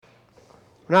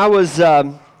When I was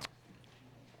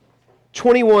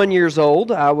 21 years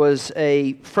old, I was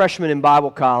a freshman in Bible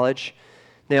college.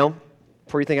 Now,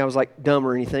 before you think I was like dumb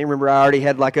or anything, remember I already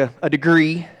had like a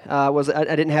degree. I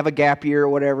didn't have a gap year or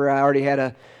whatever. I already had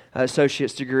a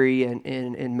associate's degree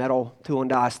in metal tool and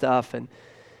die stuff, and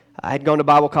I had gone to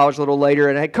Bible college a little later,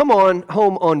 and I had come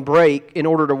home on break in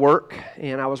order to work,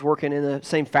 and I was working in the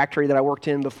same factory that I worked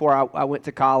in before I went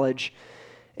to college,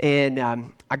 and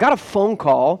I got a phone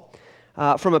call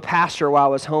from a pastor while I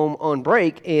was home on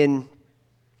break, and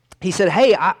he said,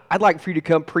 "Hey, I'd like for you to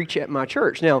come preach at my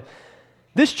church." Now,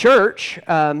 this church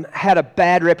had a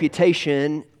bad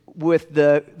reputation with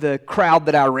the crowd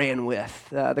that I ran with.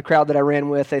 The crowd that I ran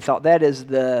with, they thought that is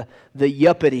the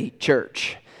yuppity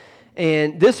church.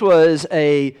 And this was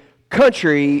a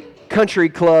country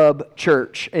club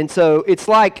church. And so it's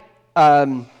like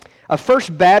a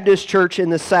First Baptist church in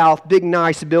the South, big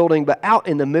nice building, but out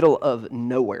in the middle of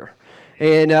nowhere.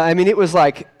 And I mean, it was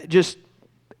like it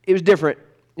was different.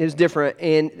 It was different.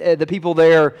 And the people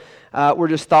there were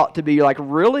just thought to be like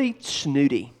really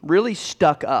snooty, really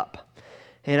stuck up.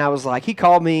 And I was like, he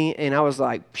called me, and I was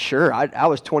like, sure. I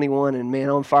was 21 and, man,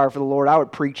 on fire for the Lord. I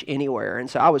would preach anywhere. And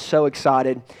so I was so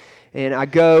excited. And I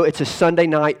go, it's a Sunday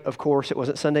night, of course. It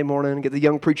wasn't Sunday morning. Get the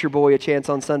young preacher boy a chance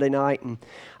on Sunday night. And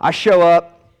I show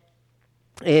up,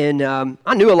 and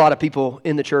I knew a lot of people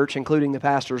in the church, including the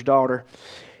pastor's daughter.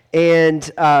 And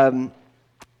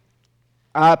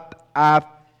I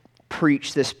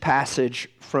preached this passage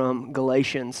from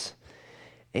Galatians.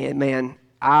 And, man,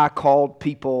 I called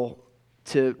people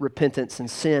to repentance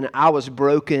and sin. I was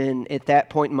broken at that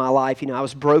point in my life. You know, I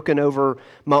was broken over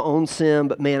my own sin,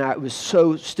 but man, I was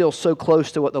still so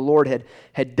close to what the Lord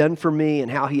had done for me and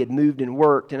how He had moved and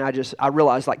worked. And I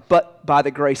realized, like, but by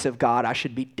the grace of God, I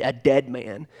should be a dead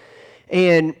man.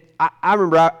 And I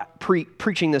remember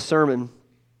preaching this sermon,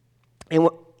 and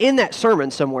in that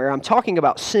sermon somewhere, I'm talking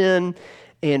about sin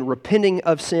and repenting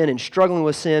of sin and struggling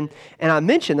with sin. And I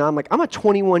mentioned, I'm a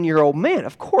 21-year-old man.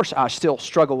 Of course I still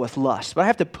struggle with lust, but I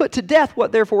have to put to death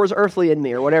what therefore is earthly in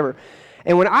me or whatever.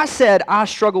 And when I said I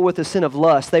struggle with the sin of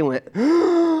lust, they went,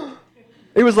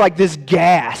 it was like this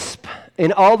gasp.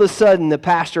 And all of a sudden the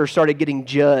pastor started getting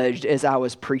judged as I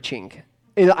was preaching.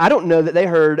 And I don't know that they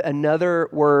heard another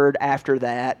word after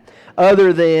that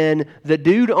other than the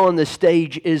dude on the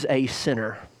stage is a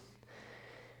sinner.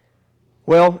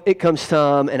 Well, it comes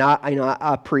time, and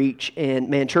I preach, and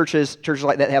man, churches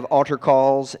like that have altar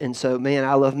calls, and so man,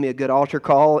 I love me a good altar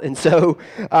call, and so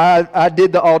I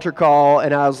did the altar call,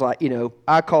 and I was like,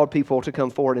 I called people to come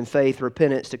forward in faith,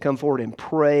 repentance, to come forward and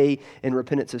pray in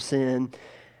repentance of sin,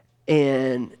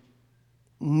 and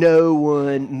no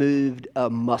one moved a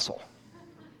muscle.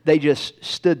 They just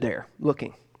stood there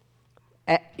looking,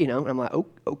 and I'm like, oh,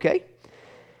 okay.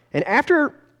 And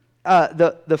after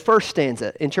the first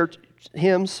stanza in church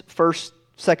hymns, first,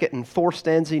 second, and fourth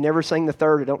stanza. He never sang the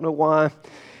third. I don't know why.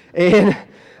 And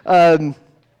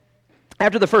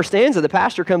after the first stanza, the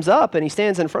pastor comes up and he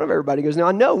stands in front of everybody. He goes, "Now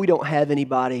I know we don't have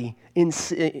anybody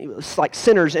like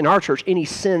sinners in our church, any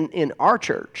sin in our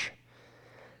church."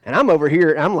 And I'm over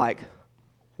here and I'm like,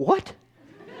 "What?"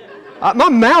 My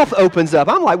mouth opens up.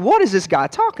 I'm like, "What is this guy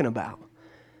talking about?"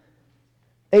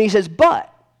 And he says, "But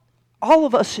all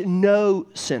of us know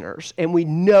sinners, and we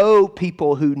know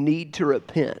people who need to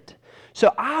repent.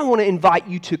 So I want to invite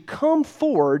you to come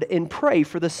forward and pray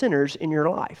for the sinners in your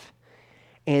life."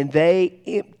 And they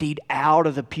emptied out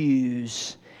of the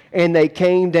pews, and they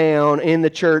came down in the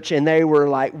church, and they were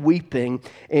like weeping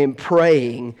and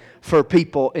praying for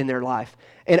people in their life.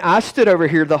 And I stood over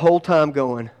here the whole time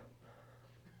going,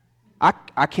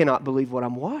 I cannot believe what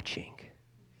I'm watching.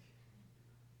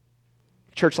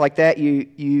 Church like that,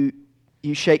 you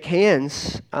shake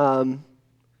hands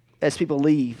as people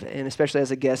leave, and especially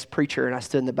as a guest preacher, and I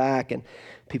stood in the back, and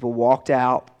people walked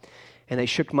out, and they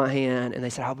shook my hand, and they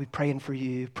said, "I'll be praying for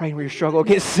you, praying for your struggle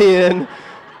against sin."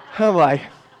 I'm like,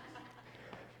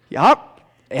 yeah,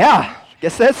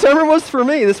 guess that sermon was for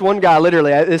me. This one guy,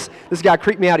 literally, this guy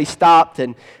creeped me out. He stopped,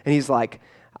 and he's like,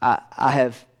 I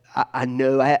have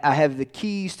the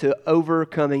keys to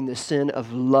overcoming the sin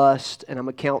of lust, and I'm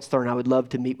a counselor, and I would love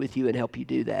to meet with you and help you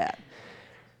do that.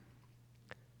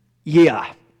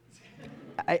 Yeah.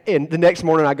 And the next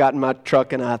morning I got in my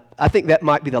truck, and I think that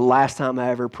might be the last time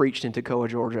I ever preached in Toccoa,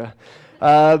 Georgia,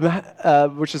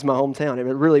 which is my hometown. It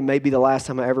really may be the last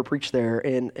time I ever preached there,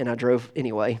 and I drove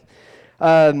anyway.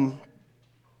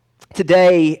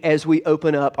 Today, as we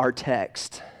open up our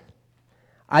text,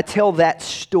 I tell that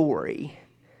story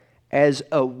as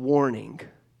a warning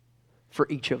for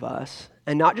each of us.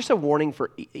 And not just a warning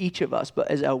for each of us, but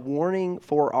as a warning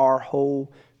for our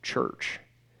whole church.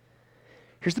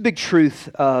 Here's the big truth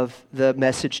of the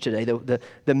message today,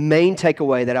 the main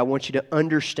takeaway that I want you to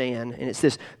understand, and it's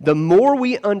this: the more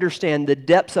we understand the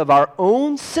depths of our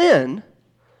own sin,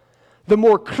 the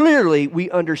more clearly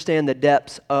we understand the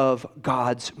depths of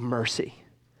God's mercy.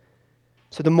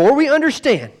 So the more we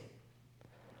understand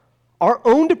our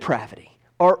own depravity,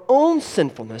 our own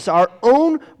sinfulness, our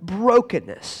own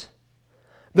brokenness,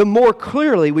 the more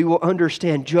clearly we will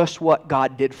understand just what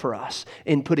God did for us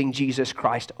in putting Jesus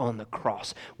Christ on the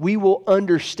cross. We will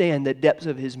understand the depths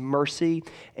of His mercy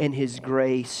and His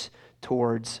grace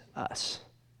towards us.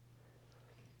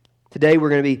 Today we're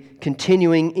going to be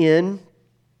continuing in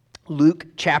Luke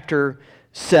chapter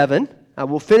 7.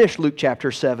 We'll finish Luke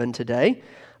chapter 7 today.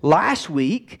 Last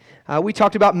week, we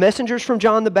talked about messengers from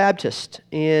John the Baptist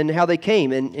and how they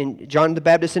came, and John the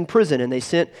Baptist in prison, and they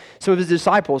sent some of his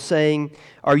disciples saying,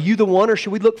 "Are you the one, or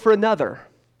should we look for another?"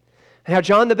 And how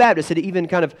John the Baptist had even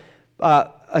kind of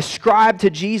ascribed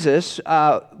to Jesus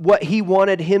what he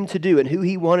wanted him to do and who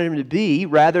he wanted him to be,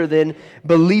 rather than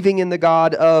believing in the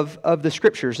God of the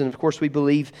Scriptures. And of course, we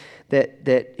believe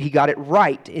that he got it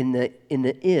right in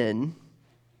the end.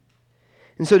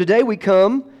 And so today we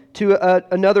come to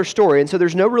another story. And so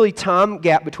there's no really time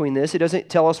gap between this. It doesn't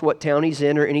tell us what town he's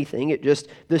in or anything.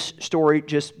 This story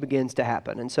just begins to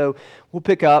happen. And so we'll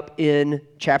pick up in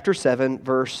chapter 7,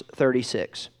 verse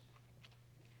 36.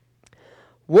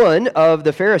 One of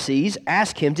the Pharisees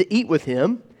asked him to eat with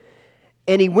him,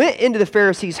 and he went into the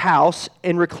Pharisee's house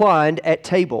and reclined at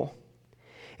table.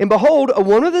 And behold, a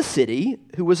woman of the city,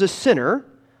 who was a sinner,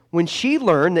 when she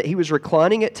learned that he was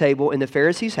reclining at table in the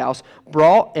Pharisee's house,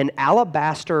 brought an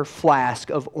alabaster flask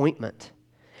of ointment.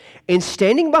 And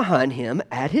standing behind him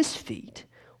at his feet,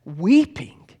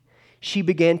 weeping, she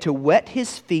began to wet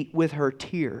his feet with her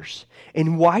tears,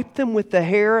 and wiped them with the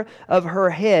hair of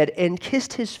her head, and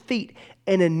kissed his feet,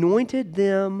 and anointed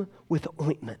them with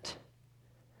ointment.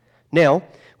 Now,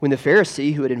 when the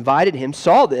Pharisee who had invited him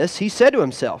saw this, he said to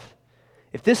himself,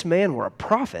 "If this man were a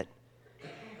prophet,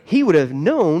 he would have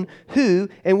known who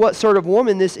and what sort of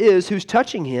woman this is who's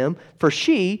touching him, for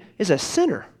she is a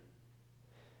sinner."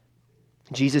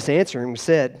 Jesus answering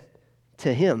said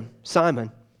to him,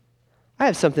 "Simon, I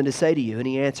have something to say to you." And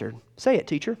he answered, "Say it,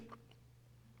 teacher."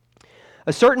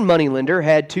 A certain moneylender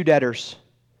had two debtors.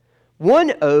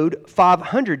 One owed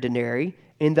 500 denarii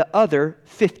and the other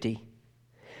 50.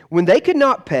 When they could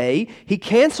not pay, he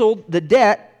canceled the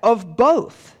debt of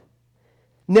both.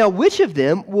 Now, which of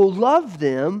them will love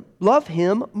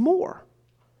him more?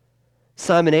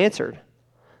 Simon answered,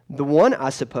 "The one, I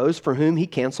suppose, for whom he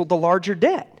canceled the larger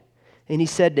debt." And he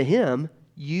said to him,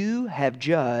 "You have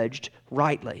judged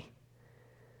rightly."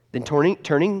 Then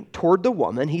turning toward the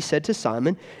woman, he said to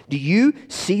Simon, "Do you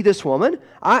see this woman?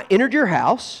 I entered your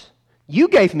house. You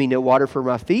gave me no water for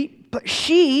my feet, but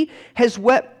she has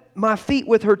wet my feet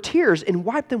with her tears and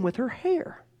wiped them with her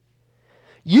hair.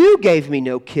 You gave me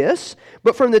no kiss,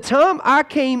 but from the time I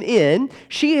came in,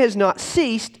 she has not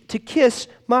ceased to kiss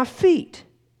my feet.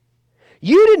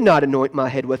 You did not anoint my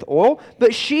head with oil,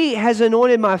 but she has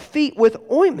anointed my feet with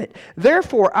ointment.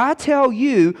 Therefore, I tell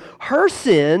you, her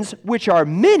sins, which are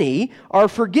many, are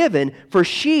forgiven, for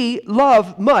she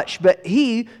loved much, but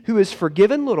he who is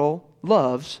forgiven little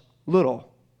loves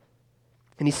little."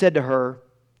 And he said to her,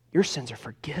 "Your sins are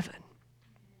forgiven."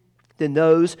 Then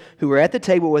those who were at the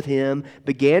table with him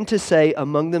began to say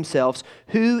among themselves,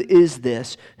 "Who is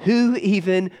this? Who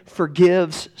even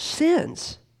forgives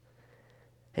sins?"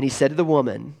 And he said to the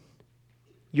woman,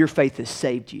 "Your faith has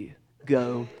saved you.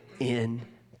 Go in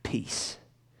peace."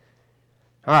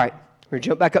 All right, we're going to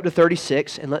jump back up to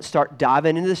 36, and let's start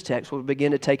diving into this text. We'll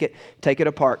begin to take it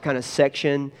apart, kind of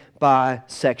section by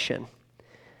section.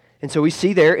 And so we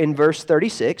see there in verse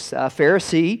 36, a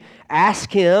Pharisee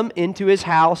asked him into his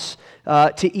house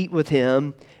to eat with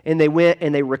him, and they went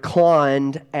and they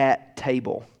reclined at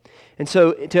table. And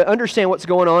so to understand what's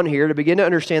going on here, to begin to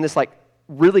understand this like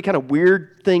really kind of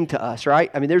weird thing to us,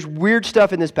 right? I mean, there's weird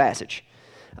stuff in this passage.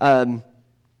 I'm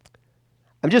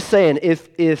just saying,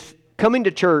 if coming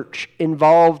to church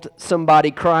involved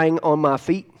somebody crying on my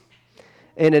feet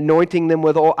and anointing them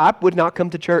with oil, I would not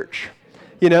come to church.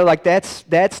 You know, like that's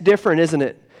different, isn't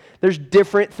it? There's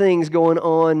different things going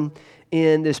on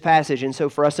in this passage. And so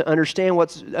for us to understand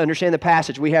the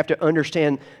passage, we have to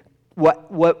understand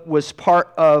what was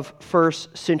part of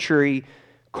first century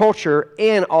culture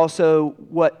and also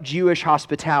what Jewish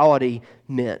hospitality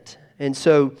meant. And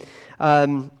so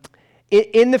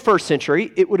in the first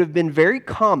century, it would have been very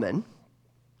common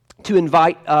to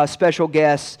invite special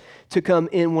guests to come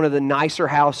in one of the nicer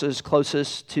houses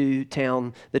closest to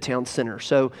town, the town center.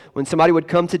 So when somebody would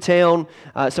come to town,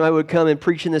 somebody would come and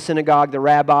preach in the synagogue, the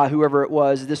rabbi, whoever it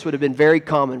was, this would have been very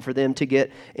common for them to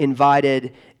get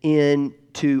invited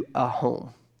into a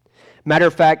home. Matter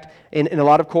of fact, in a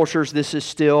lot of cultures, this is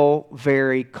still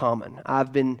very common.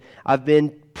 I've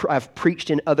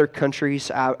preached in other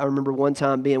countries. I remember one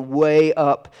time being way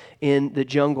up in the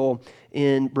jungle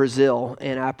in Brazil,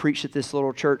 and I preached at this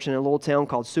little church in a little town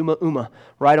called Suma Uma,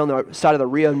 right on the side of the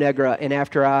Rio Negro. And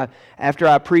after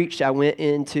I preached, I went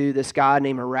into this guy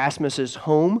named Erasmus's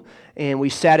home, and we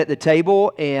sat at the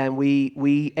table and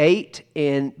we ate.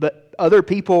 But other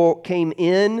people came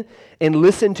in and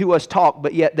listened to us talk,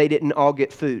 but yet they didn't all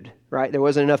get food. Right, there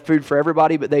wasn't enough food for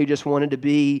everybody, but they just wanted to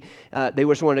they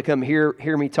just wanted to come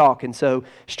hear me talk. And so,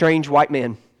 strange white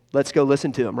man, let's go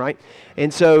listen to him, right?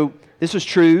 And so this was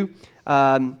true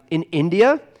in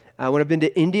India. When I've been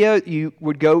to India, you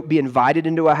would be invited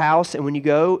into a house, and when you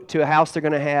go to a house, they're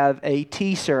going to have a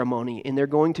tea ceremony, and they're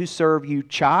going to serve you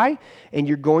chai, and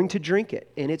you're going to drink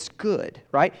it, and it's good,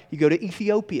 right? You go to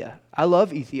Ethiopia. I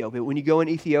love Ethiopia. When you go in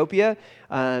Ethiopia,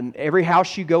 every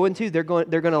house you go into, they're going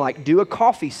to like do a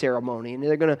coffee ceremony, and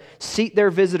they're going to seat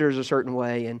their visitors a certain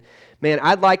way. And man,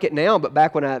 I'd like it now, but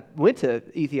back when I went to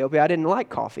Ethiopia, I didn't like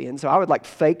coffee, and so I would like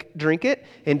fake drink it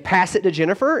and pass it to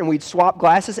Jennifer, and we'd swap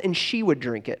glasses, and she would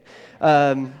drink it.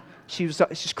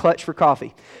 She's clutch for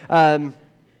coffee.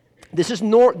 This is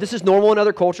normal in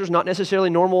other cultures, not necessarily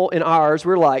normal in ours.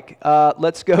 We're like,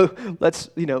 let's go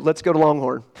to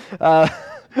Longhorn.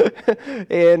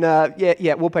 And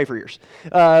we'll pay for yours.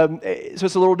 So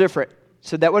it's a little different.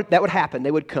 So that would happen.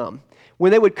 They would come.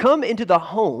 When they would come into the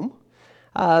home,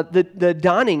 the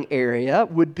dining area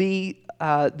would be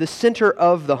the center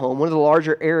of the home, one of the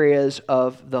larger areas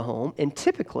of the home. And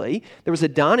typically, there was a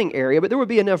dining area, but there would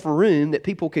be enough room that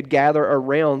people could gather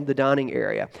around the dining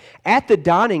area. At the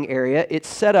dining area, it's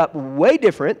set up way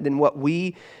different than what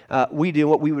we do,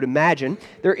 what we would imagine.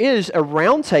 There is a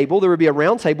round table. There would be a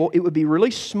round table. It would be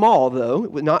really small, though.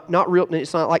 It would not real.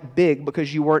 It's not like big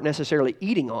because you weren't necessarily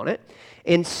eating on it.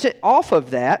 And sit off of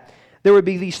that, there would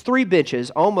be these three benches,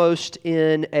 almost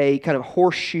in a kind of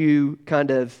horseshoe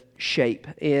kind of shape.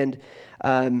 And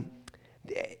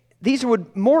these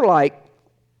would more like,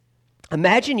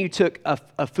 imagine you took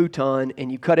a futon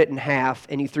and you cut it in half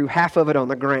and you threw half of it on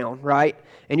the ground, right?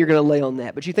 And you're going to lay on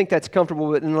that. But you think that's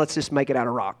comfortable, but then let's just make it out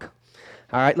of rock.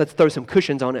 All right, let's throw some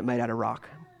cushions on it made out of rock.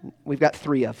 We've got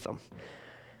three of them.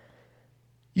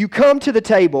 You come to the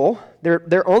table,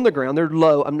 they're on the ground, they're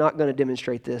low. I'm not going to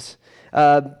demonstrate this,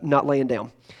 not laying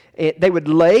down. They would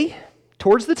lay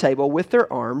towards the table with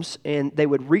their arms, and they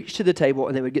would reach to the table,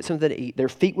 and they would get something to eat. Their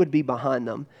feet would be behind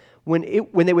them. When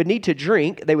they would need to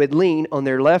drink, they would lean on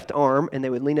their left arm, and they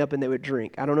would lean up and they would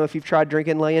drink. I don't know if you've tried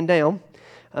drinking laying down,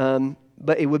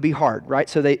 but it would be hard, right?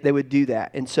 So they would do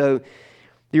that. And so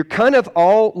you're kind of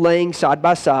all laying side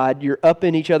by side. You're up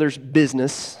in each other's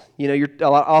business. You know,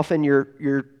 often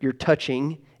you're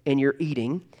touching and you're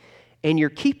eating, and you're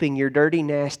keeping your dirty,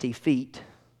 nasty feet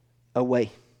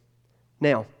away.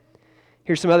 Now,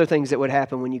 here's some other things that would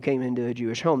happen when you came into a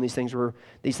Jewish home. These things were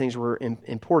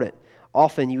important.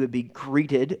 Often you would be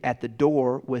greeted at the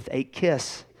door with a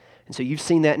kiss. And so you've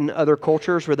seen that in other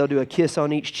cultures where they'll do a kiss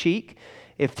on each cheek.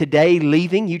 If today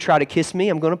leaving you try to kiss me,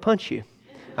 I'm going to punch you.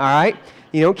 All right?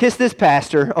 You don't kiss this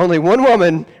pastor. Only one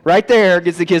woman right there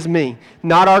gets to kiss me.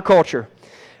 Not our culture.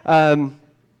 As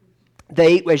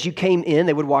you came in,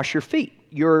 they would wash your feet.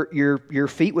 Your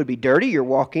feet would be dirty. You're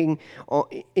walking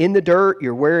in the dirt.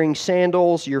 You're wearing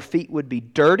sandals. Your feet would be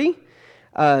dirty.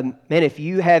 Man, if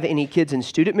you have any kids in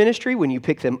student ministry, when you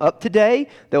pick them up today,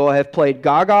 they will have played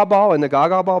gaga ball in the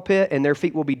gaga ball pit, and their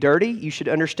feet will be dirty. You should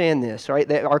understand this, right?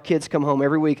 Our kids come home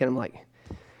every week, and I'm like,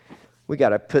 we got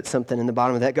to put something in the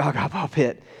bottom of that gaga ball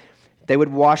pit. They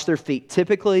would wash their feet.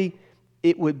 Typically,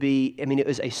 it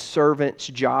was a servant's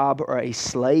job or a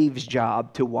slave's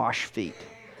job to wash feet.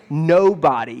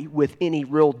 Nobody with any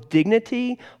real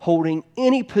dignity, holding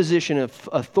any position of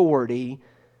authority,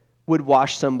 would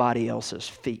wash somebody else's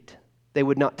feet. They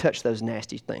would not touch those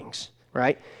nasty things,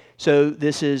 right? So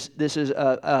this is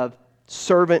a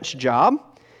servant's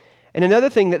job. And another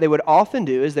thing that they would often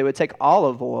do is they would take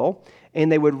olive oil and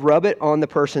they would rub it on the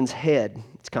person's head.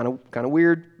 It's kind of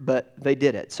weird, but they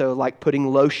did it. So like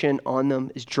putting lotion on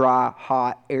them is dry,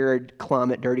 hot, arid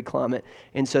climate, dirty climate.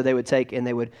 And so they would take and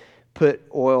they would put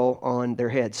oil on their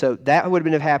head. So that would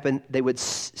have happened. They would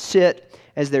sit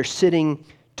as they're sitting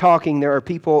talking, there are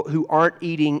people who aren't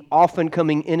eating, often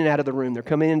coming in and out of the room. They're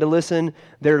coming in to listen,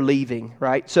 they're leaving,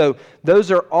 right? So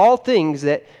those are all things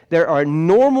that there are a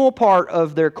normal part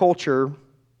of their culture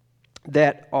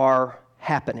that are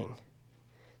happening.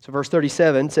 So verse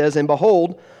 37 says, "And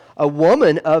behold, a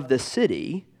woman of the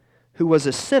city who was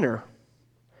a sinner,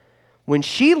 when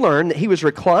she learned that he was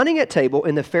reclining at table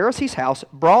in the Pharisee's house,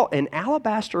 brought an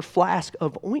alabaster flask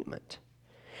of ointment.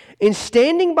 And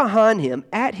standing behind him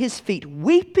at his feet,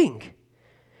 weeping,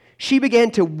 she began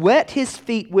to wet his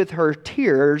feet with her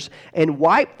tears and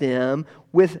wiped them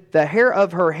with the hair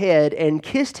of her head and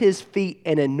kissed his feet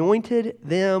and anointed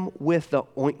them with the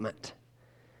ointment."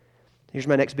 Here's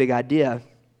my next big idea,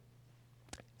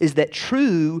 is that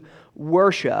true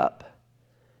worship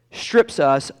strips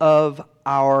us of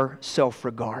our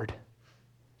self-regard.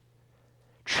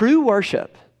 True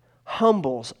worship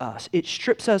humbles us. It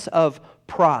strips us of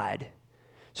pride.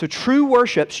 So true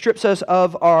worship strips us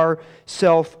of our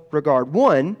self-regard.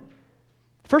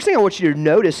 First thing I want you to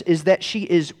notice is that she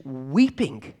is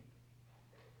weeping.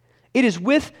 It is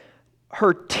with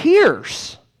her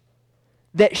tears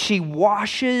that she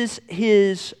washes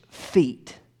his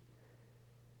feet.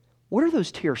 What are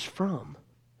those tears from?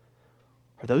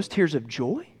 Are those tears of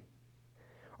joy?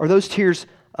 Are those tears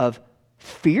of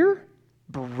fear,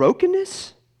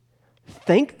 brokenness,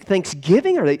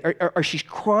 thanksgiving? Are she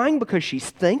crying because she's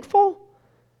thankful?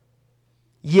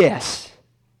 Yes,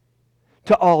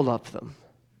 to all of them.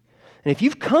 And if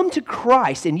you've come to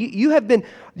Christ and you've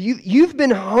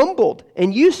been humbled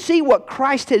and you see what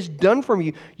Christ has done for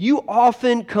you, you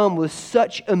often come with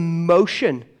such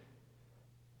emotion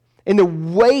and the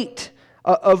weight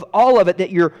of all of it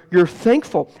that you're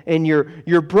thankful and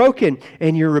you're broken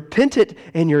and you're repentant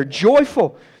and you're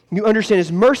joyful. You understand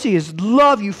His mercy, His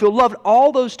love. You feel loved.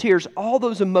 All those tears, all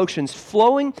those emotions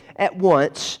flowing at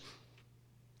once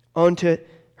onto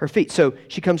her feet. So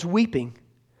she comes weeping.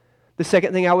 The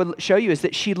second thing I would show you is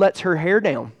that she lets her hair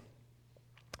down.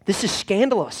 This is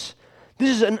scandalous.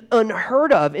 This is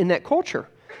unheard of in that culture.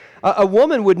 A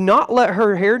woman would not let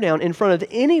her hair down in front of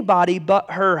anybody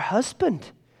but her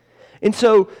husband. And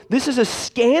so this is a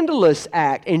scandalous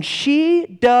act, and she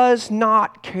does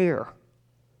not care.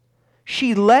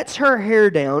 She lets her hair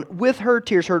down with her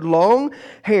tears, her long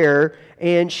hair,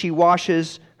 and she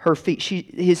washes her feet,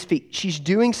 his feet. She's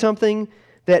doing something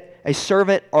that a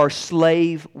servant or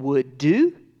slave would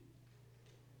do.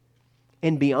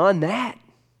 And beyond that,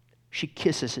 she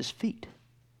kisses his feet.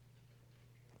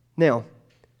 Now,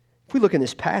 if we look in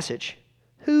this passage,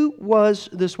 who was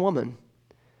this woman?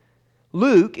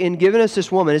 Luke, in giving us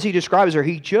this woman, as he describes her,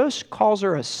 he just calls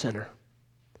her a sinner.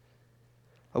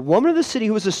 A woman of the city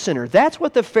who was a sinner. That's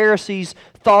what the Pharisees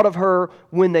thought of her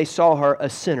when they saw her, a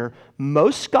sinner.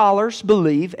 Most scholars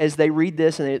believe, as they read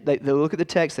this and they look at the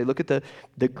text, they look at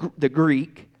the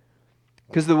Greek,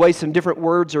 because of the way some different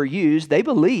words are used, they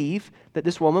believe that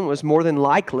this woman was more than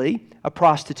likely a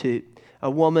prostitute, a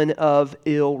woman of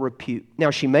ill repute. Now,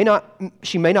 she may not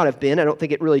have been. I don't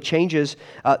think it really changes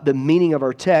the meaning of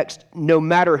our text. No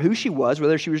matter who she was,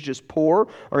 whether she was just poor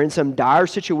or in some dire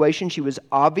situation, she was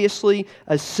obviously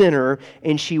a sinner,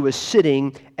 and she was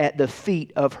sitting at the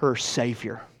feet of her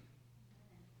Savior.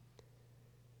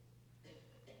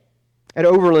 At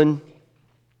Overland,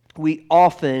 we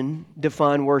often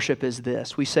define worship as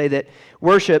this. We say that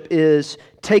worship is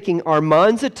taking our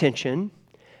mind's attention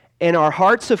and our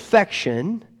heart's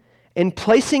affection and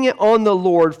placing it on the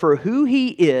Lord for who He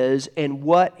is and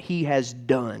what He has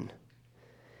done.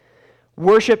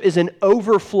 Worship is an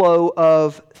overflow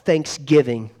of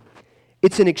thanksgiving.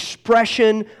 It's an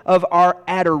expression of our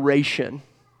adoration.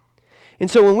 And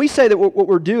so when we say that what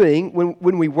we're doing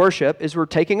when we worship is we're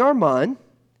taking our mind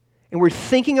and we're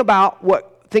thinking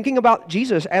about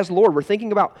Jesus as Lord. We're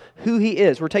thinking about who He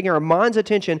is. We're taking our mind's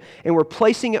attention and we're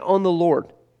placing it on the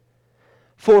Lord.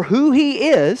 For who He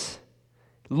is,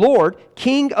 Lord,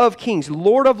 King of kings,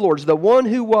 Lord of lords, the one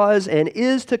who was and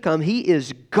is to come. He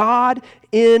is God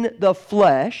in the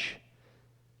flesh.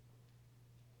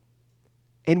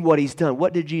 And what He's done.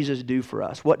 What did Jesus do for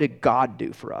us? What did God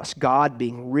do for us? God,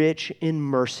 being rich in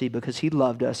mercy because He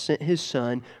loved us, sent His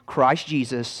Son, Christ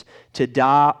Jesus, to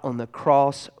die on the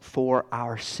cross for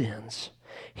our sins.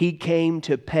 He came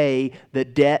to pay the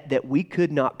debt that we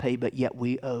could not pay, but yet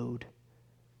we owed.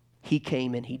 He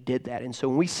came and He did that. And so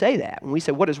when we say that, when we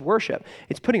say, what is worship?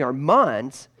 It's putting our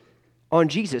minds on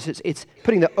Jesus. It's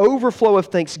putting the overflow of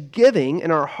thanksgiving in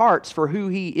our hearts for who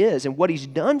He is and what He's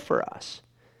done for us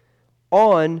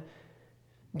on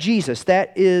Jesus.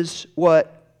 That is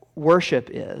what worship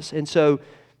is. And so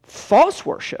false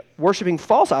worship. Worshiping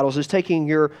false idols is taking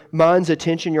your mind's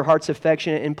attention, your heart's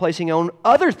affection, and placing on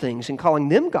other things and calling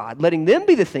them God, letting them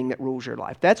be the thing that rules your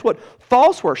life. That's what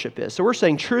false worship is. So we're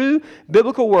saying true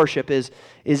biblical worship is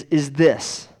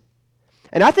this.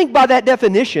 And I think by that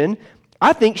definition,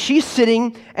 I think she's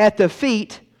sitting at the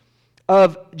feet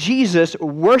of Jesus,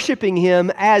 worshiping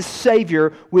Him as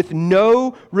Savior with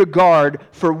no regard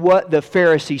for what the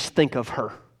Pharisees think of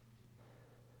her.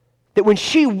 That when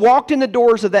she walked in the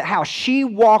doors of that house, she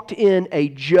walked in a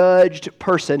judged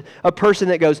person, a person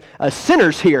that goes, a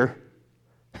sinner's here,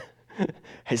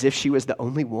 as if she was the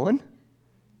only one.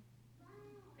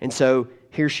 And so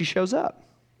here she shows up.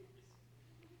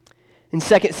 In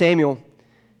 2 Samuel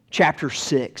chapter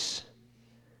 6,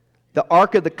 the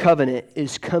Ark of the Covenant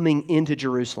is coming into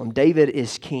Jerusalem. David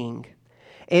is king.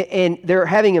 And they're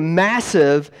having a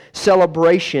massive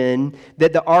celebration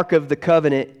that the Ark of the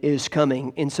Covenant is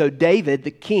coming. And so David,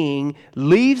 the king,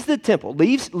 leaves the temple,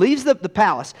 leaves the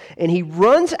palace, and he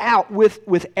runs out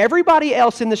with everybody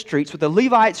else in the streets, with the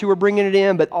Levites who were bringing it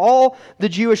in, but all the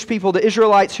Jewish people, the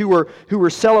Israelites who were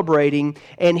celebrating,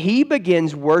 and he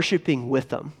begins worshiping with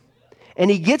them.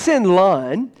 And he gets in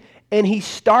line, and he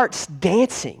starts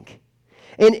dancing.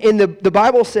 And the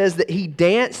Bible says that he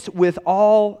danced with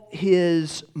all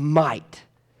his might,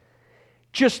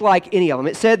 just like any of them.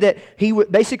 It said that he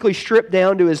basically stripped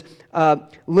down to his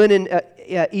linen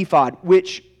ephod,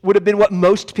 which would have been what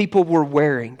most people were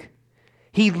wearing.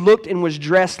 He looked and was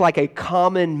dressed like a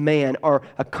common man, or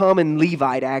a common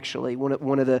Levite, actually,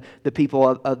 one of the people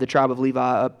of the tribe of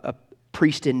Levi, a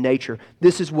priest in nature.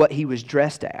 This is what he was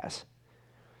dressed as.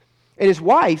 And his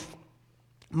wife,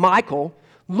 Michal,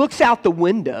 looks out the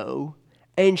window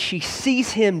and she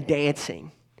sees him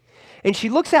dancing. And she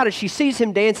looks out and she sees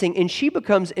him dancing, and she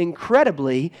becomes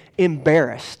incredibly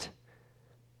embarrassed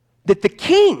that the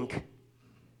king,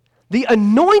 the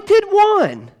anointed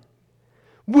one,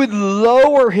 would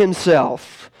lower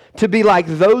himself to be like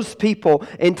those people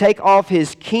and take off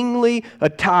his kingly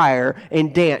attire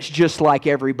and dance just like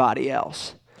everybody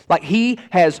else. Like he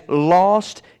has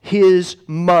lost his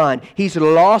mind. He's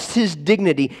lost his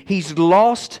dignity. He's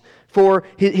lost for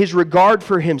his regard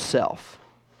for himself.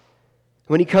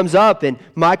 When he comes up and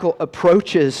Michal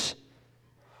approaches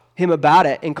him about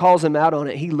it and calls him out on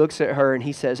it, he looks at her and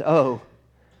he says, "Oh,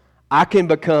 I can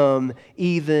become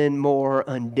even more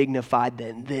undignified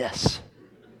than this.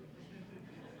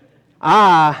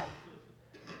 I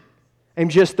am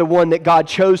just the one that God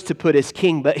chose to put as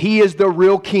king, but He is the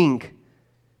real king.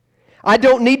 I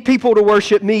don't need people to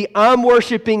worship me. I'm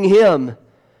worshiping Him.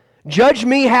 Judge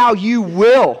me how you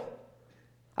will.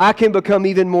 I can become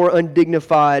even more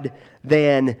undignified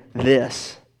than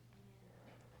this."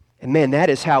 And man, that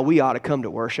is how we ought to come to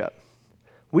worship.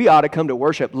 We ought to come to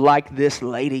worship like this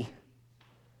lady.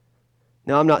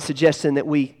 Now, I'm not suggesting that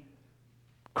we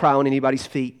cry on anybody's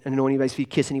feet, and anoint anybody's feet,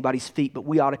 kiss anybody's feet, but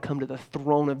we ought to come to the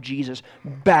throne of Jesus,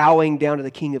 bowing down to the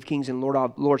King of Kings and Lord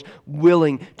of Lords,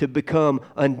 willing to become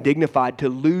undignified, to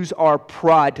lose our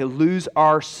pride, to lose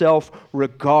our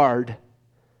self-regard.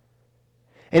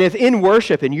 And if in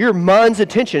worship and your mind's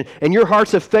attention and your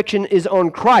heart's affection is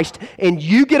on Christ, and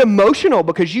you get emotional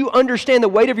because you understand the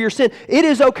weight of your sin, it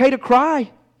is okay to cry.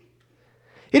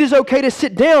 It is okay to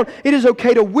sit down. It is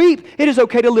okay to weep. It is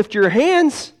okay to lift your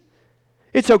hands.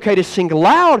 It's okay to sing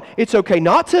loud. It's okay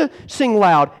not to sing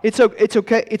loud. It's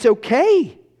okay. It's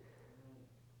okay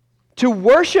to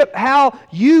worship how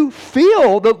you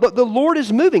feel the Lord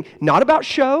is moving. Not about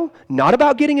show, not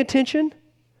about getting attention,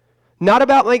 not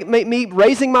about me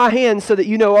raising my hands so that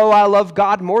you know, oh, I love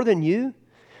God more than you.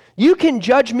 You can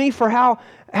judge me for how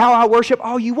I worship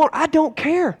all you want. I don't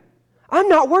care. I'm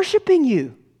not worshiping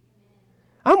you.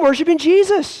 I'm worshiping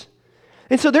Jesus.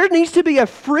 And so there needs to be a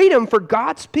freedom for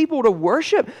God's people to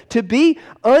worship, to be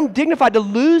undignified, to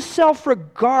lose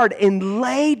self-regard and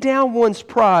lay down one's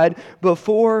pride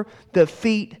before the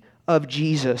feet of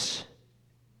Jesus.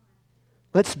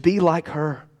 Let's be like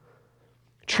her.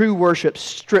 True worship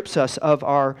strips us of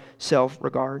our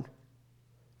self-regard.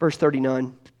 Verse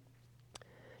 39.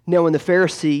 Now when the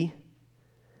Pharisee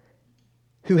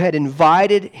who had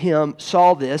invited him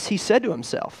saw this, he said to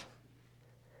himself,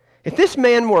 "If this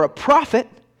man were a prophet,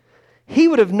 he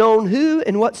would have known who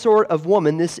and what sort of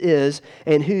woman this is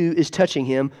and who is touching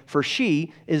him, for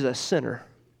she is a sinner."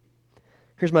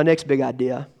 Here's my next big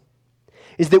idea,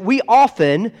 is that we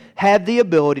often have the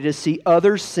ability to see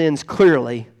others' sins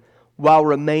clearly while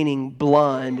remaining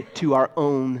blind to our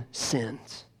own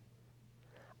sins.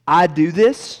 I do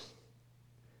this.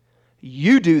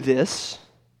 You do this.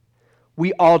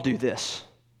 We all do this.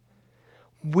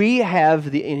 We have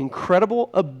the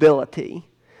incredible ability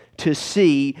to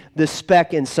see the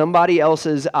speck in somebody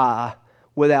else's eye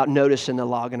without noticing the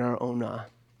log in our own eye.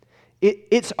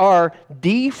 It's our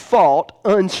default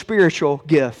unspiritual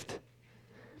gift.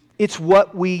 It's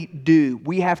what we do.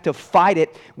 We have to fight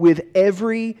it with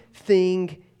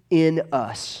everything in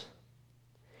us.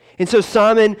 And so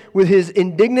Simon, with his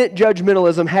indignant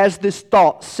judgmentalism, has this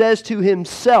thought, says to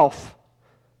himself,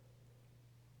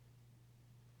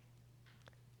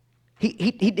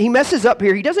 he messes up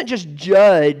here. He doesn't just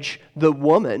judge the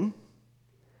woman.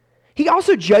 He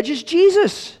also judges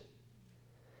Jesus.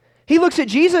 He looks at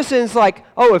Jesus and is like,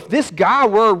 oh, if this guy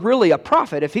were really a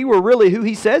prophet, if he were really who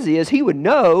he says he is, he would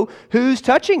know who's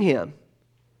touching him.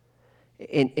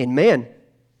 And man,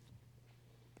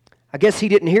 I guess he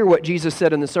didn't hear what Jesus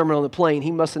said in the Sermon on the Plain.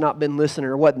 He must have not been listening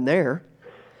or wasn't there.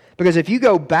 Because if you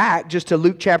go back just to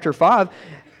Luke chapter 5,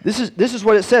 this is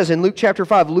what it says in Luke chapter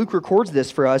 5. Luke records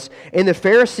this for us. And the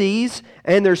Pharisees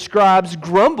and their scribes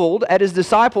grumbled at his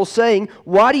disciples, saying,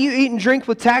 why do you eat and drink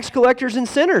with tax collectors and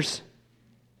sinners?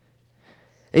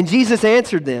 And Jesus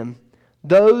answered them,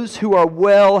 those who are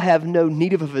well have no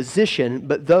need of a physician,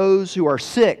 but those who are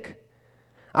sick.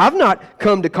 I've not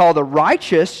come to call the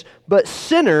righteous, but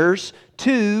sinners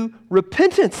to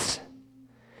repentance.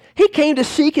 He came to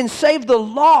seek and save the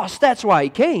lost. That's why he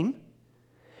came.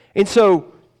 And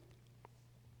so,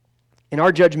 in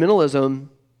our judgmentalism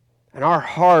and our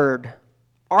hard,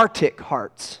 Arctic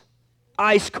hearts,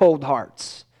 ice cold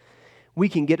hearts, we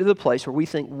can get to the place where we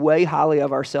think way highly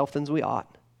of ourselves than we ought.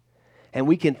 And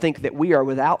we can think that we are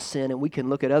without sin, and we can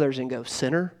look at others and go,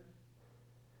 sinner?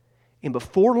 And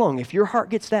before long, if your heart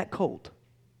gets that cold,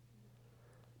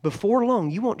 before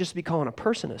long, you won't just be calling a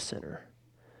person a sinner.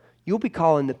 You'll be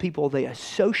calling the people they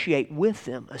associate with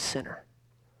them a sinner.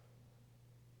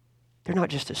 They're not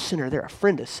just a sinner, they're a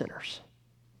friend of sinners.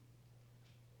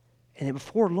 And then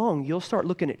before long, you'll start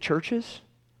looking at churches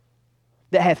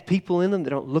that have people in them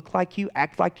that don't look like you,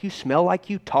 act like you, smell like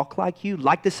you, talk like you,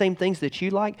 like the same things that you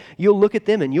like. You'll look at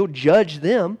them and you'll judge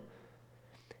them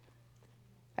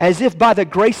as if by the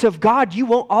grace of God, you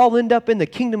won't all end up in the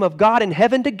kingdom of God in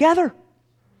heaven together.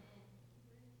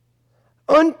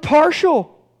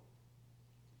 Unpartial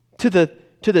to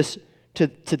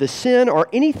the sin or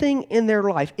anything in their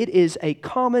life. It is a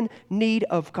common need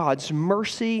of God's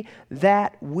mercy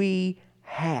that we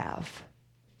have.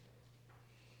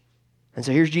 And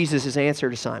so here's Jesus' answer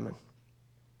to Simon.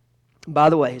 By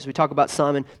the way, as we talk about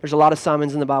Simon, there's a lot of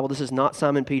Simons in the Bible. This is not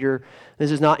Simon Peter.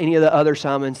 This is not any of the other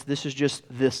Simons. This is just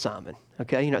this Simon.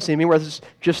 Okay? You're not seeing anywhere. This is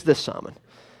just this Simon.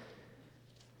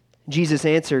 Jesus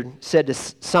answered, said to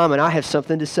Simon, I have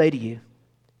something to say to you.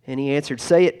 And he answered,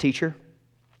 say it, teacher.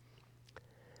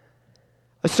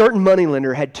 A certain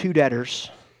moneylender had two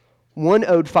debtors. One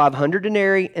owed 500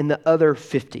 denarii and the other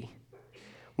 50.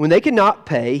 When they could not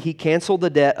pay, he canceled the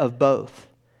debt of both.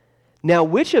 Now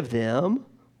which of them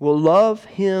will love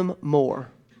him more?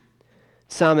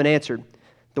 Simon answered,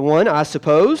 the one, I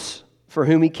suppose, for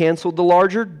whom he canceled the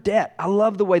larger debt. I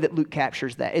love the way that Luke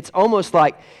captures that. It's almost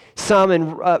like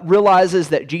Simon realizes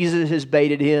that Jesus has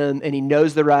baited him and he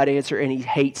knows the right answer and he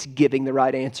hates giving the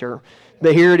right answer.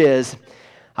 But here it is.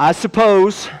 I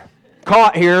suppose,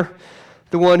 caught here,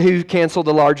 the one who canceled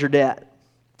the larger debt.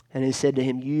 And he said to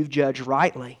him, you've judged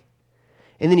rightly.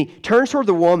 And then he turns toward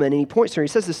the woman and he points to her. He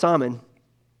says to Simon,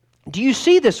 do you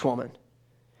see this woman?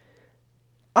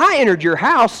 I entered your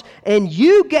house and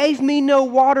you gave me no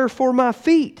water for my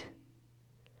feet.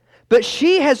 But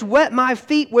she has wet my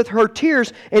feet with her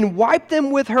tears and wiped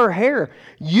them with her hair.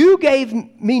 You gave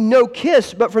me no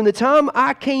kiss, but from the time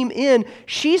I came in,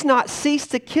 she's not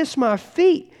ceased to kiss my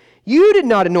feet. You did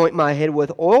not anoint my head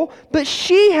with oil, but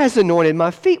she has anointed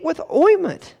my feet with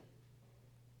ointment.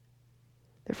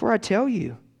 Therefore I tell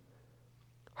you,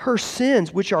 her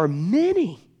sins, which are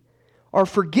many, are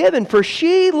forgiven, for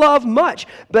she loved much,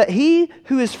 but he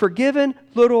who is forgiven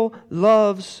little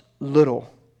loves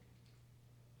little.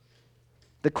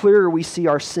 The clearer we see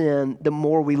our sin, the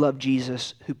more we love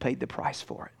Jesus who paid the price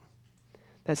for it.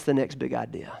 That's the next big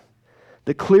idea.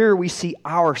 The clearer we see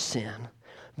our sin,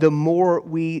 the more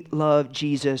we love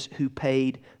Jesus who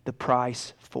paid the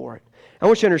price for it. I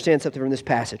want you to understand something from this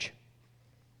passage.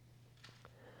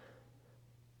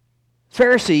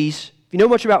 Pharisees, if you know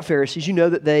much about Pharisees, you know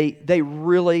that they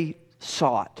really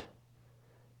sought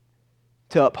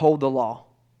to uphold the law,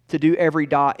 to do every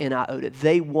dot and iota.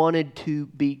 They wanted to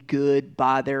be good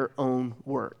by their own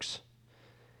works.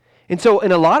 And so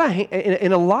in a lot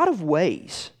of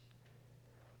ways,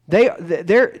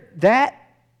 that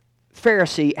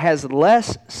Pharisee has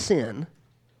less sin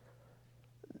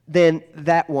than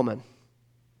that woman.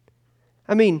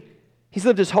 I mean, He's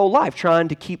lived his whole life trying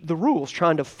to keep the rules,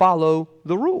 trying to follow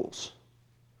the rules.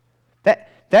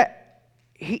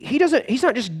 He's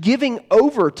not just giving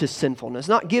over to sinfulness,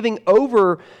 not giving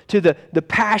over to the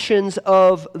passions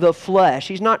of the flesh.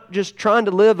 He's not just trying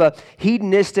to live a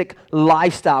hedonistic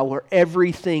lifestyle where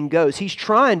everything goes. He's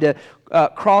trying to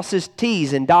cross his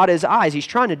T's and dot his I's. He's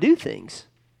trying to do things.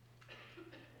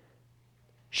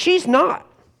 She's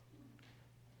not.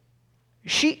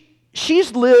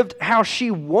 She's lived how she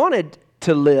wanted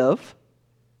to live.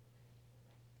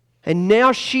 And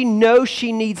now she knows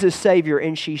she needs a Savior,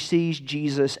 and she sees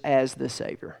Jesus as the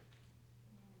Savior.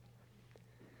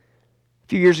 A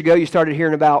few years ago, you started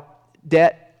hearing about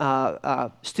debt,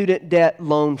 student debt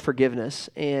loan forgiveness,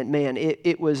 and man,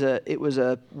 it was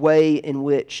a way in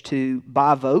which to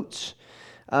buy votes.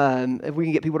 If we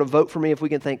can get people to vote for me, if we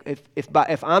can think,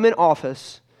 if I'm in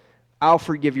office, I'll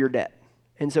forgive your debt,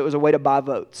 and so it was a way to buy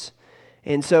votes.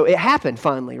 And so it happened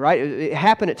finally, right? It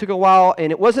happened. It took a while,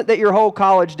 and it wasn't that your whole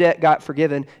college debt got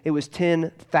forgiven. It was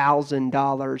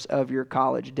 $10,000 of your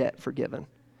college debt forgiven.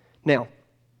 Now,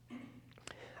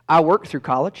 I worked through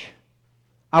college.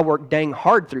 I worked dang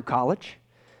hard through college,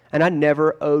 and I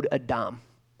never owed a dime.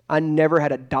 I never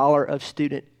had a dollar of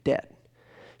student debt.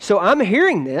 So I'm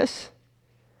hearing this,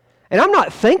 and I'm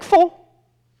not thankful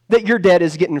that your debt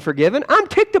is getting forgiven. I'm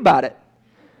ticked about it.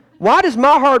 Why does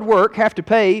my hard work have to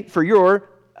pay for your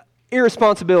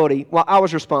irresponsibility while I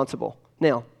was responsible?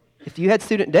 Now, if you had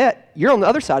student debt, you're on the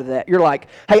other side of that. You're like,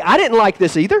 hey, I didn't like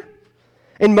this either.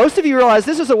 And most of you realize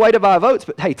this is a way to buy votes,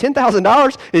 but hey,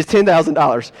 $10,000 is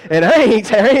 $10,000. And I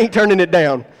ain't turning it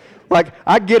down. Like,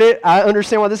 I get it. I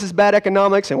understand why this is bad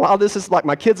economics and why this is like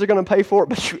my kids are going to pay for it,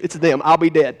 but it's them. I'll be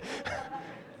dead.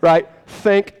 Right?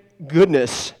 Thank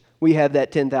goodness we have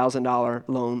that $10,000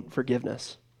 loan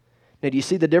forgiveness. Now, do you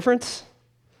see the difference?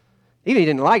 Even if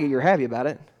you didn't like it, you're happy about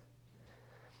it.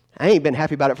 I ain't been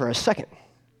happy about it for a second.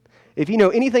 If you know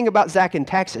anything about Zack and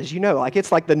taxes, you know, like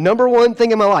it's like the number one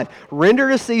thing in my life. Render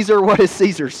to Caesar what is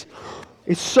Caesar's.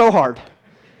 It's so hard.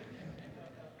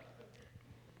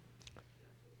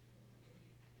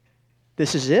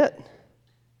 This is it.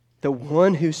 The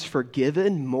one who's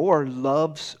forgiven more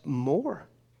loves more.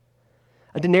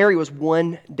 A denarii was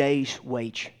 1 day's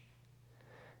wage.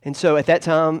 And so at that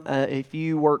time, if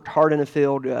you worked hard in a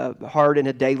field, hard in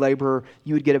a day laborer,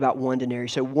 you would get about 1 denarii.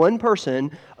 So one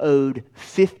person owed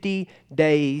 50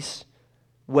 days'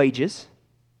 wages,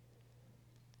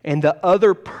 and the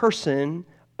other person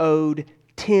owed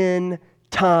 10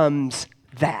 times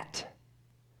that.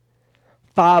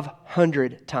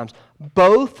 500 times.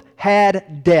 Both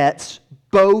had debts.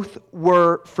 Both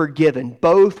were forgiven.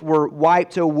 Both were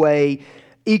wiped away,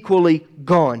 equally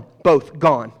gone. Both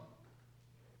gone.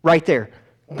 Right there,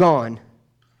 gone.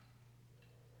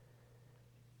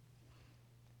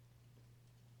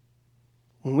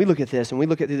 When we look at this, and we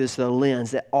look at this through the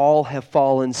lens that all have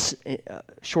fallen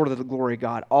short of the glory of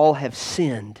God, all have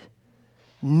sinned.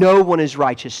 No one is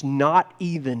righteous, not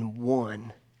even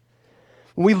one.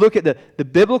 When we look at the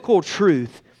biblical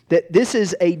truth that this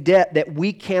is a debt that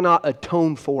we cannot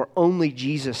atone for, only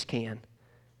Jesus can.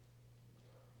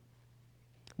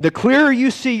 The clearer you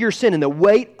see your sin and the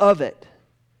weight of it,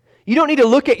 you don't need to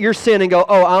look at your sin and go,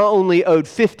 oh, I only owed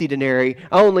 50 denarii.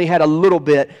 I only had a little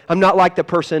bit. I'm not like the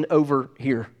person over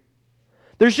here.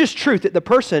 There's just truth that the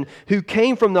person who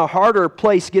came from the harder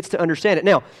place gets to understand it.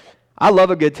 Now, I love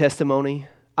a good testimony.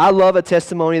 I love a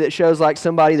testimony that shows like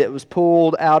somebody that was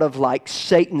pulled out of like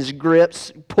Satan's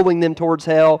grips, pulling them towards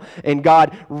hell, and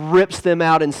God rips them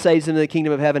out and saves them to the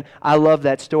kingdom of heaven. I love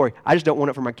that story. I just don't want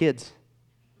it for my kids.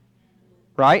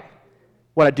 Right?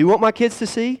 What I do want my kids to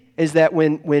see is that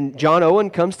when John Owen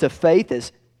comes to faith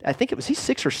as, I think he's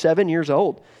 6 or 7 years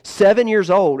old. 7 years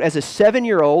old. As a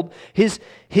 7-year-old, his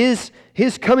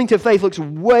coming to faith looks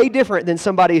way different than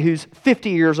somebody who's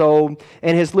 50 years old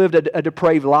and has lived a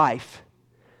depraved life.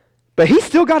 But he's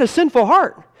still got a sinful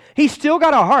heart. He's still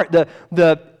got a heart. The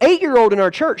 8-year-old in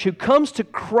our church who comes to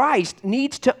Christ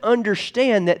needs to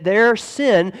understand that their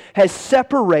sin has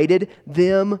separated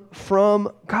them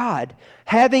from God.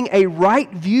 Having a right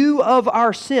view of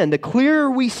our sin, the clearer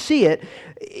we see it,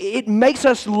 it makes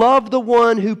us love the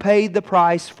one who paid the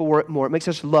price for it more. It makes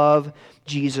us love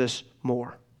Jesus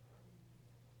more.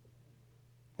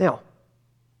 Now,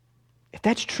 if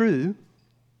that's true,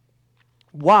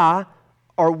 why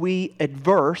are we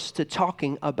adverse to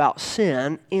talking about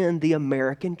sin in the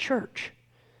American church?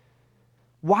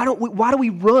 Why do we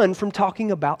run from talking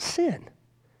about sin?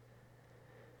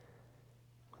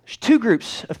 There's 2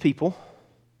 groups of people,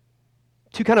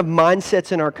 2 kind of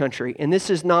mindsets in our country, and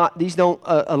these don't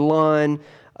align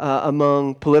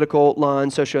among political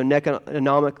lines,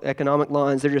 socioeconomic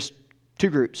lines. They're just Two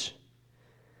groups.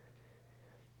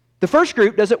 The first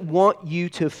group doesn't want you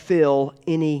to feel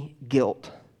any guilt.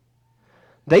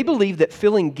 They believe that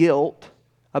feeling guilt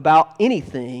about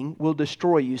anything will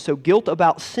destroy you. So guilt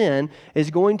about sin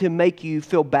is going to make you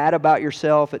feel bad about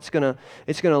yourself. It's going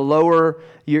to lower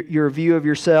your view of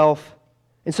yourself.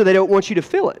 And so they don't want you to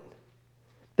feel it.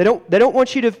 They don't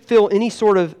want you to feel any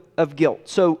sort of guilt.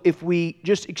 So if we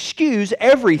just excuse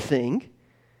everything,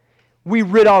 we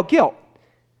rid all guilt.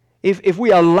 If we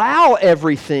allow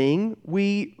everything,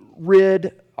 we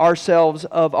rid ourselves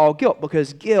of all guilt,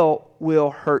 because guilt will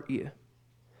hurt you.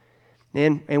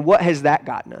 And what has that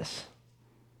gotten us?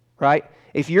 Right?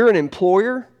 If you're an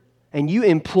employer and you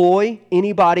employ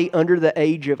anybody under the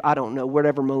age of, I don't know,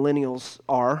 whatever millennials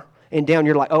are, and down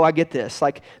you're like, oh, I get this.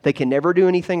 Like, they can never do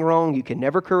anything wrong. You can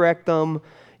never correct them.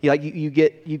 You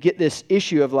get this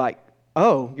issue of like,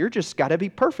 oh, you're just got to be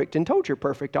perfect and told you're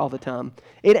perfect all the time.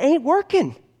 It ain't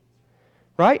working.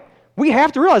 Right? We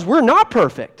have to realize we're not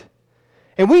perfect.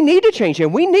 And we need to change,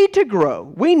 and we need to grow.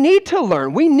 We need to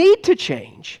learn. We need to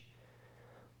change.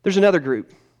 There's another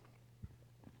group.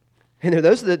 And they're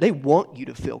those that they want you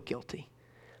to feel guilty.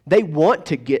 They want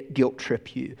to guilt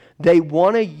trip you. They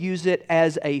want to use it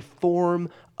as a form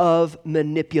of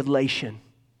manipulation.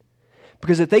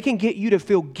 Because if they can get you to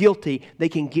feel guilty, they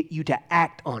can get you to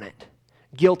act on it.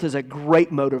 Guilt is a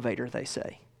great motivator, they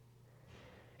say.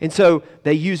 And so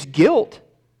they use guilt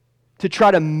to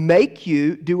try to make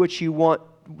you do what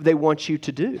they want you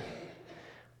to do.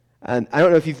 I don't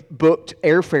know if you've booked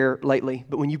airfare lately,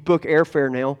 but when you book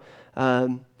airfare now,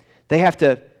 they have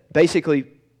to basically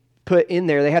put in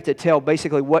there, they have to tell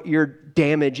basically what your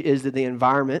damage is to the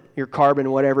environment, your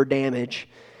carbon, whatever damage.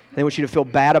 They want you to feel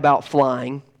bad about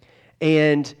flying.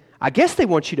 And I guess they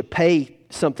want you to pay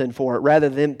something for it rather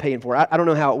than paying for it. I don't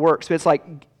know how it works, but it's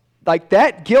like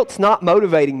that guilt's not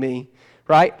motivating me,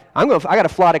 right? I got to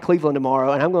fly to Cleveland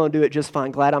tomorrow, and I'm going to do it just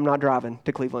fine. Glad I'm not driving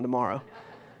to Cleveland tomorrow,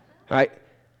 right?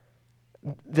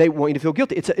 They want you to feel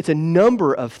guilty. It's a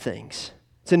number of things.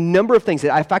 It's a number of things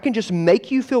that if I can just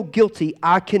make you feel guilty,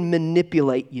 I can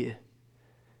manipulate you.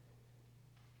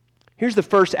 Here's the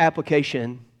first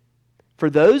application. For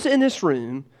those in this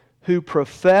room who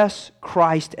profess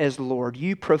Christ as Lord,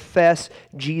 you profess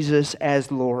Jesus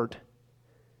as Lord.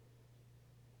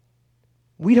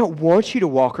 We don't want you to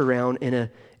walk around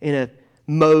in a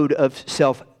mode of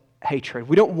self-hatred.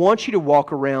 We don't want you to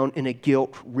walk around in a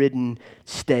guilt-ridden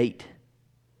state.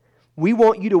 We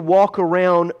want you to walk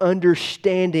around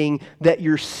understanding that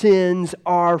your sins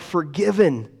are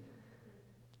forgiven.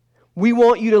 We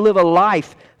want you to live a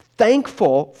life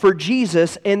thankful for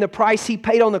Jesus and the price He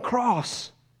paid on the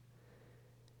cross.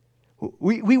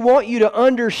 We want you to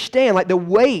understand like the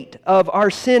weight of our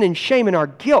sin and shame and our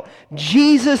guilt.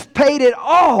 Jesus paid it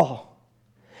all.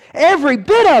 Every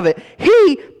bit of it.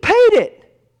 He paid it.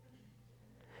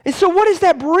 And so what does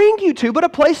that bring you to but a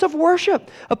place of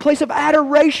worship, a place of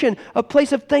adoration, a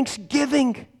place of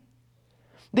thanksgiving?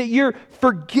 That you're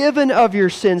forgiven of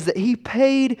your sins, that He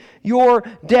paid your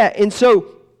debt. And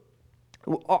so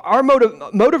our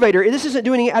motivator, this isn't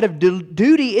doing it out of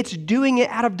duty, it's doing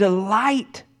it out of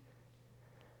delight.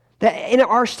 That in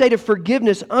our state of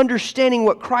forgiveness, understanding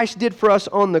what Christ did for us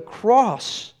on the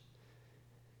cross,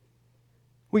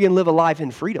 we can live a life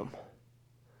in freedom.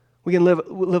 We can live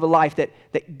a life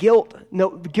that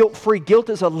guilt-free. Guilt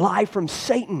is a lie from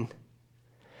Satan.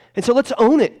 And so let's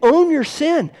own it. Own your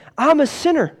sin. I'm a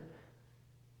sinner.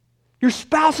 Your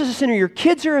spouse is a sinner. Your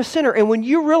kids are a sinner. And when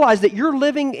you realize that you're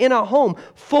living in a home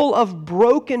full of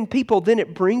broken people, then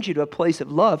it brings you to a place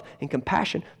of love and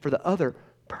compassion for the other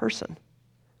person.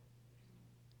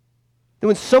 And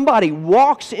when somebody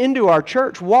walks into our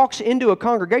church, walks into a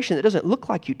congregation that doesn't look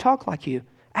like you, talk like you,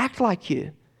 act like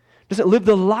you, doesn't live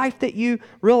the life that you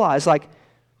realize, like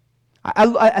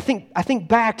I think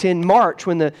back to in March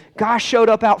when the guy showed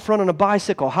up out front on a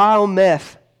bicycle, high on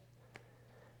meth.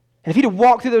 And if he'd have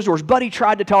walked through those doors, Buddy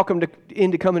tried to talk him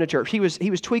into coming to church. He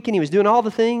was tweaking, he was doing all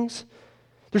the things.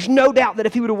 There's no doubt that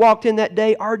if he would have walked in that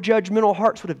day, our judgmental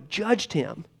hearts would have judged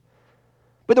him.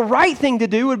 But the right thing to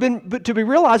do would have been to be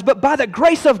realized, but by the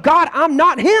grace of God, I'm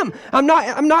not him. I'm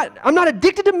not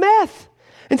addicted to meth.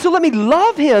 And so let me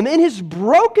love him in his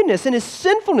brokenness, in his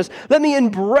sinfulness. Let me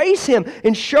embrace him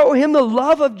and show him the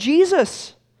love of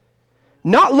Jesus.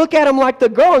 Not look at him like the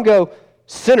girl and go,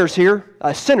 sinners here,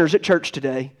 sinners at church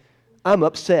today. I'm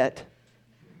upset.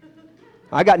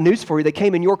 I got news for you. They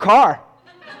came in your car.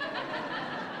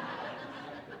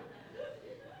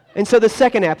 And so the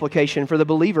second application for the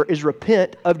believer is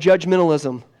repent of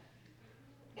judgmentalism.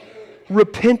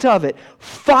 Repent of it.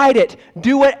 Fight it.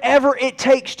 Do whatever it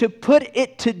takes to put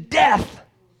it to death.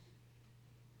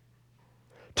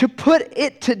 to put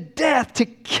it to death, to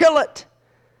kill it.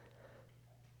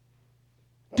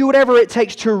 Do whatever it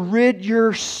takes to rid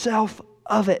yourself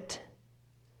of it.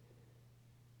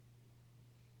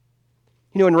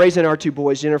 You know, in raising our two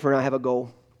boys, Jennifer and I have a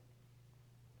goal.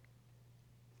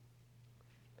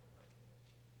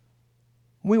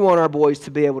 We want our boys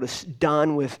to be able to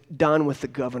dine with the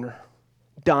governor,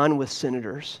 dine with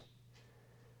senators,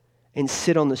 and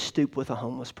sit on the stoop with a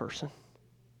homeless person.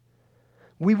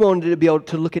 We wanted to be able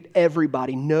to look at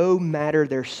everybody, no matter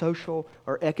their social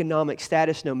or economic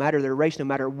status, no matter their race, no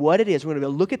matter what it is. We're going to be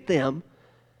able to look at them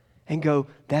and go,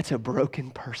 that's a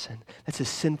broken person. That's a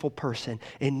sinful person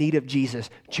in need of Jesus,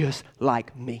 just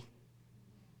like me.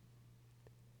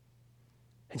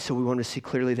 And so we want to see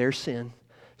clearly their sin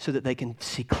so that they can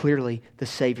see clearly the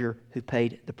Savior who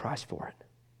paid the price for it.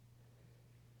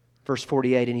 Verse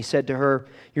 48, and he said to her,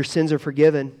 your sins are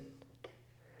forgiven.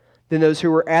 Then those who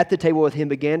were at the table with him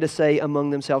began to say among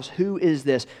themselves, who is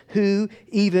this? Who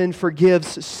even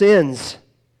forgives sins?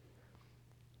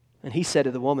 And he said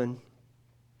to the woman,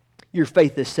 your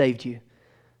faith has saved you.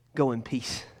 Go in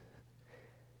peace.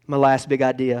 My last big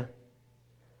idea.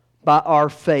 By our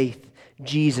faith,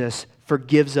 Jesus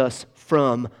forgives us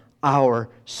from our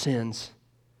sins.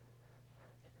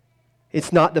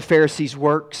 It's not the Pharisees'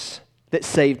 works that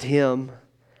saved him.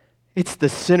 It's the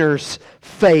sinner's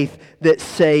faith that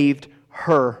saved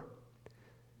her.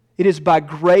 It is by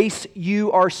grace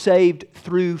you are saved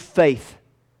through faith.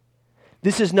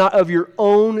 This is not of your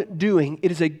own doing. It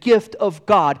is a gift of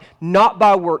God, not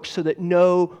by works, so that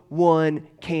no one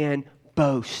can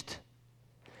boast.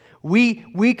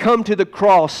 We come to the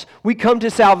cross, we come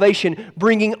to salvation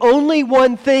bringing only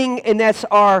one thing, and that's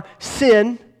our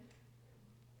sin.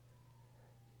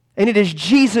 And it is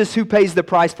Jesus who pays the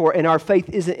price for it, and our faith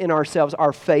isn't in ourselves.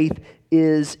 Our faith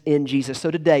is in Jesus.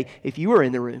 So today, if you are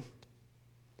in the room,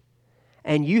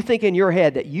 and you think in your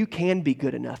head that you can be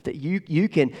good enough, that you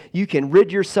can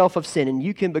rid yourself of sin, and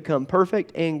you can become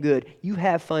perfect and good, you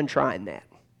have fun trying that.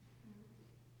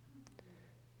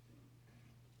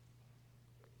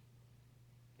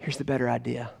 Here's the better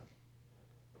idea.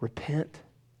 Repent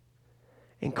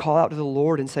and call out to the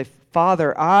Lord and say,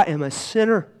 Father, I am a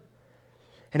sinner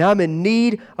and I'm in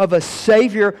need of a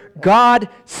Savior. God,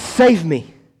 save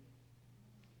me.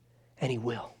 And He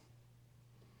will.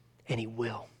 And He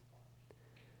will.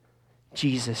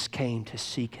 Jesus came to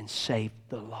seek and save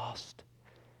the lost.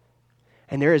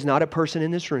 And there is not a person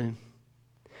in this room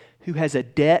who has a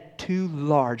debt too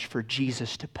large for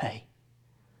Jesus to pay.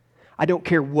 I don't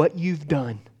care what you've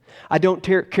done. I don't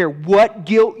care what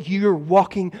guilt you're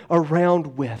walking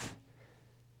around with.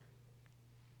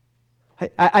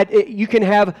 You can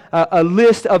have a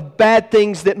list of bad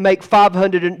things that make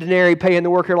 500 denarii paying the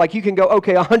worker. Like you can go,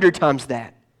 okay, 100 times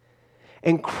that.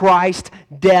 And Christ's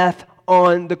death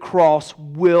on the cross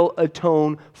will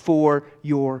atone for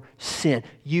your sin.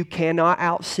 You cannot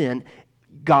out-sin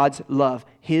God's love.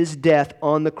 His death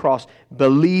on the cross.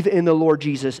 Believe in the Lord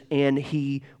Jesus and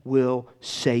He will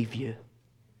save you.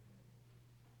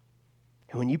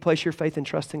 And when you place your faith and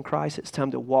trust in Christ, it's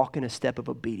time to walk in a step of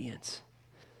obedience.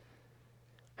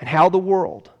 And how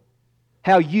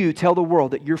you tell the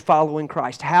world that you're following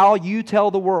Christ, how you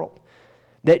tell the world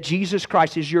that Jesus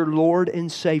Christ is your Lord and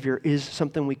Savior is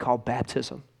something we call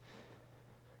baptism.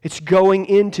 It's going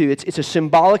into, it's a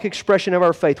symbolic expression of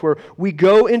our faith where we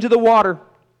go into the water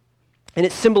and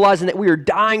it's symbolizing that we are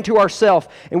dying to ourselves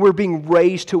and we're being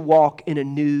raised to walk in a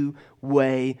new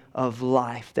way of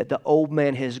life, that the old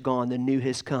man has gone, the new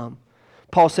has come.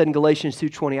 Paul said in Galatians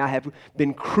 2:20, I have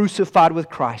been crucified with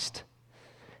Christ.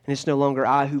 And it's no longer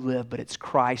I who live, but it's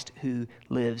Christ who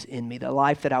lives in me. The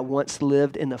life that I once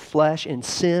lived in the flesh, in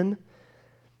sin,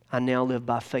 I now live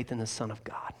by faith in the Son of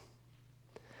God.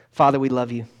 Father, we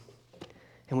love you,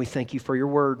 and we thank you for your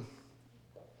word.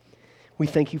 We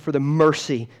thank you for the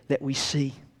mercy that we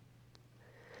see.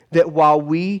 That while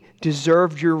we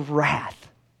deserved your wrath,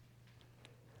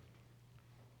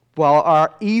 while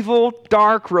our evil,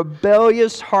 dark,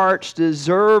 rebellious hearts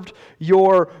deserved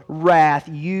your wrath,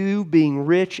 you, being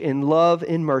rich in love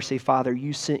and mercy, Father,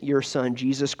 you sent your Son,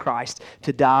 Jesus Christ,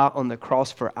 to die on the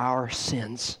cross for our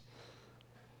sins.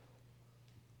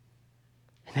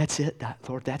 And that's it,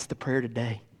 Lord. That's the prayer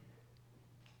today.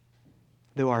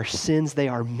 Though our sins, they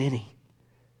are many,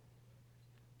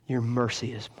 your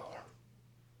mercy is more.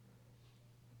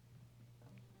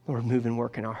 Lord, move and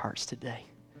work in our hearts today.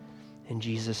 In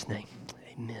Jesus' name,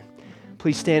 amen.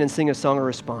 Please stand and sing a song of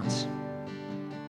response.